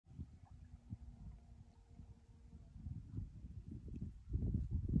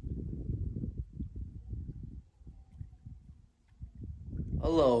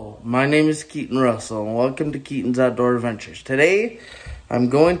Hello, my name is Keaton Russell, and welcome to Keaton's Outdoor Adventures. Today, I'm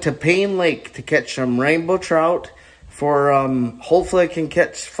going to Payne Lake to catch some rainbow trout for, hopefully I can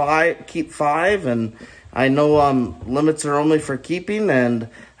keep five, and I know, limits are only for keeping, and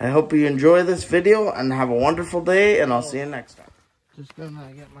I hope you enjoy this video, and have a wonderful day, and I'll see you next time. Just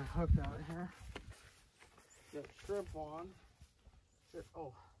gonna get my hook out here, get shrimp on.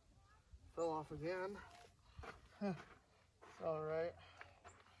 Oh, fell off again. It's alright.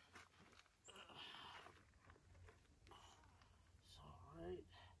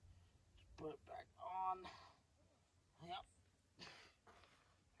 Put it back on.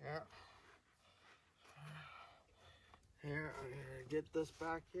 Yep. Here, I'm gonna get this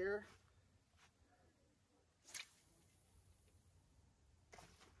back here.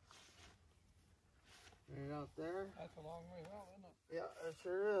 Right out there. That's a long way out, isn't it? Yeah, it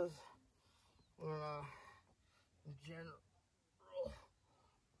sure is. We're general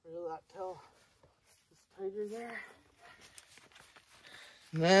reel that tail just tighter there.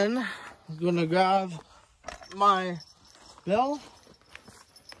 And then I'm gonna grab my bill.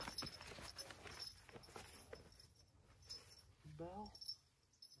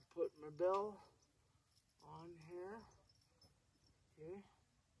 Put my bill on here. Okay.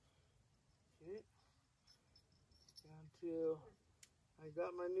 I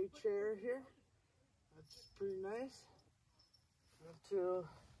got my new chair here. That's pretty nice. Got to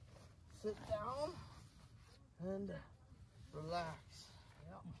sit down and relax.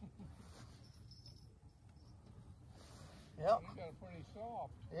 Yep. You got it pretty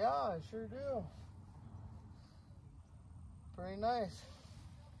soft. Yeah, I sure do. Pretty nice.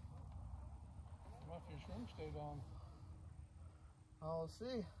 What if your shrimp stayed on? I'll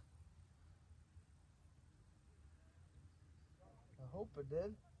see. I hope it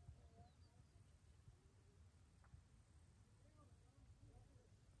did.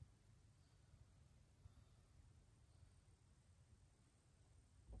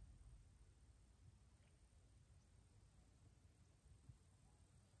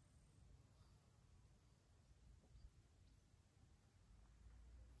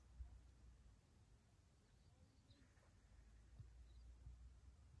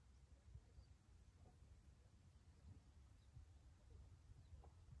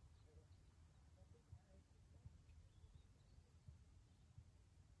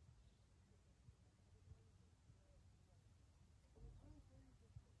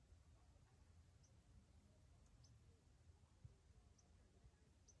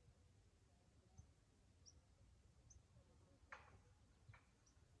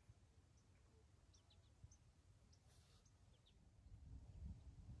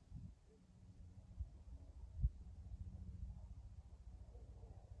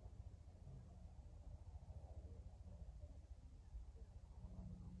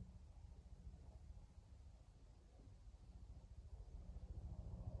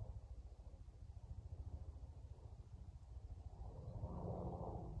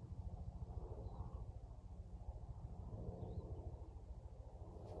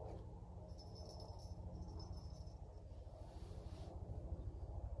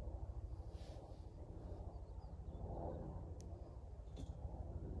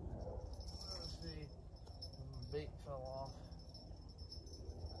 Bait fell off.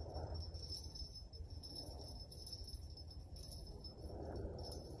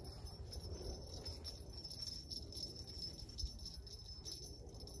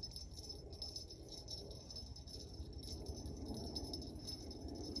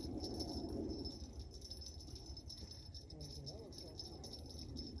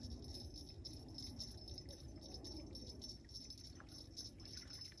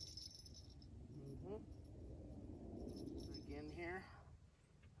 Here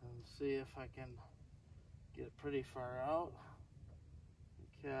and see if I can get it pretty far out and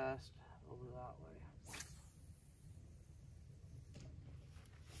cast over that way.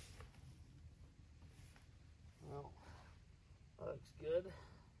 Well, that looks good.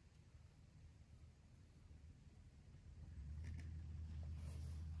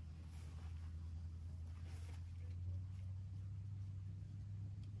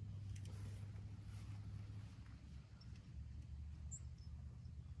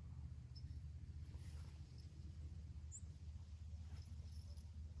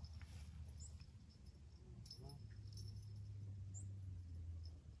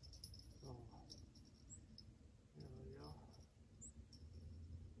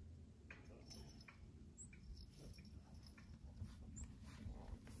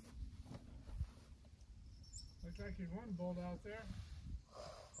 Looks like there's one boat out there.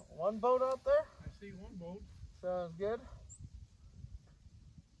 One boat out there? I see one boat. Sounds good.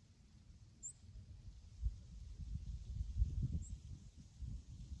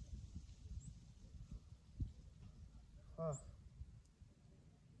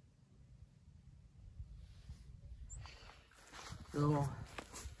 So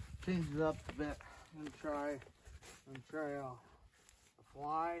change it up a bit and try a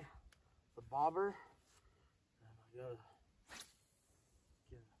fly, the bobber. And I gotta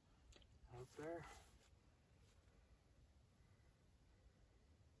get it out there.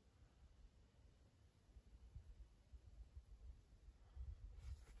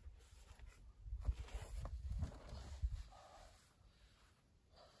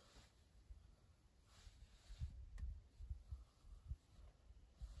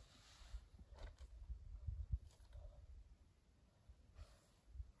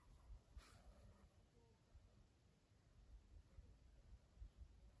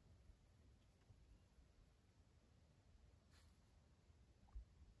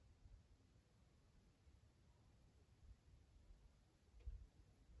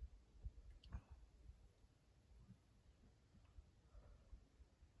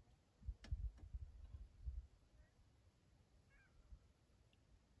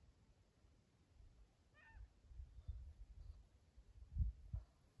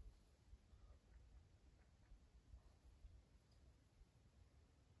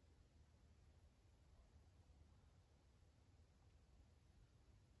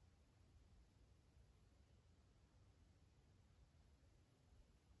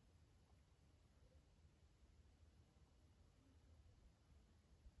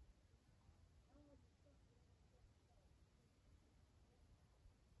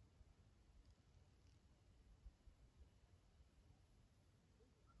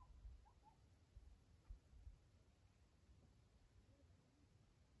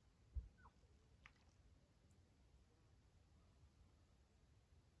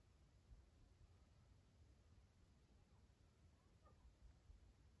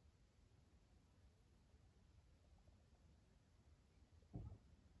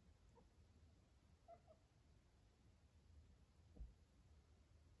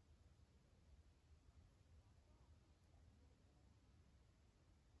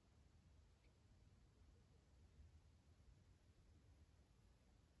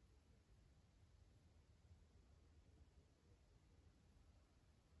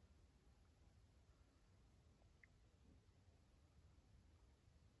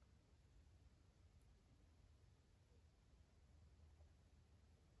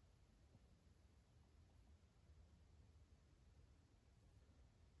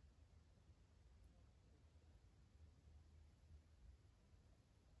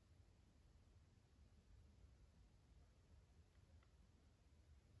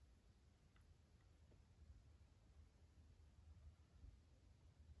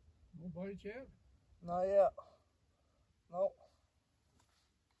 No bites yet? Not yet. Nope.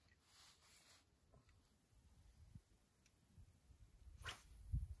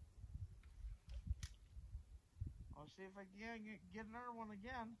 I'll see if I can get another one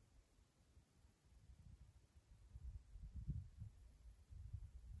again.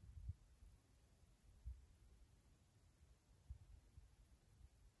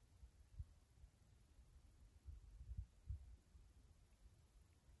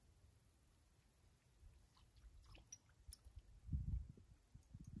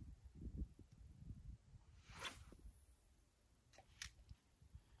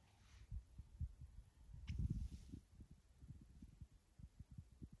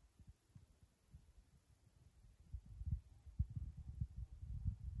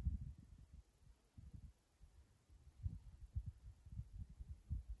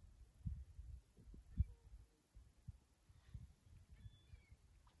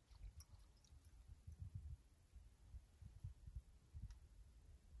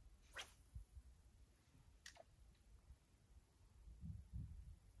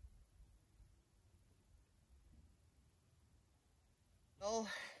 Well,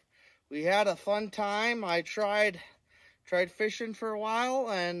 we had a fun time. I tried fishing for a while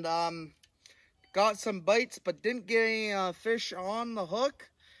and got some bites, but didn't get any fish on the hook.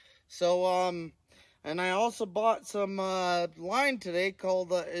 So and I also bought some line today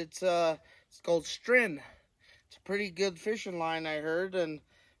called it's called Strin. It's a pretty good fishing line, I heard, and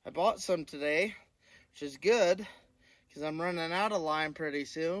I bought some today, which is good because I'm running out of line pretty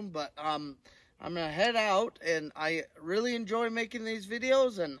soon. But I'm gonna head out, and I really enjoy making these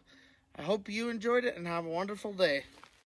videos, and I hope you enjoyed it and have a wonderful day.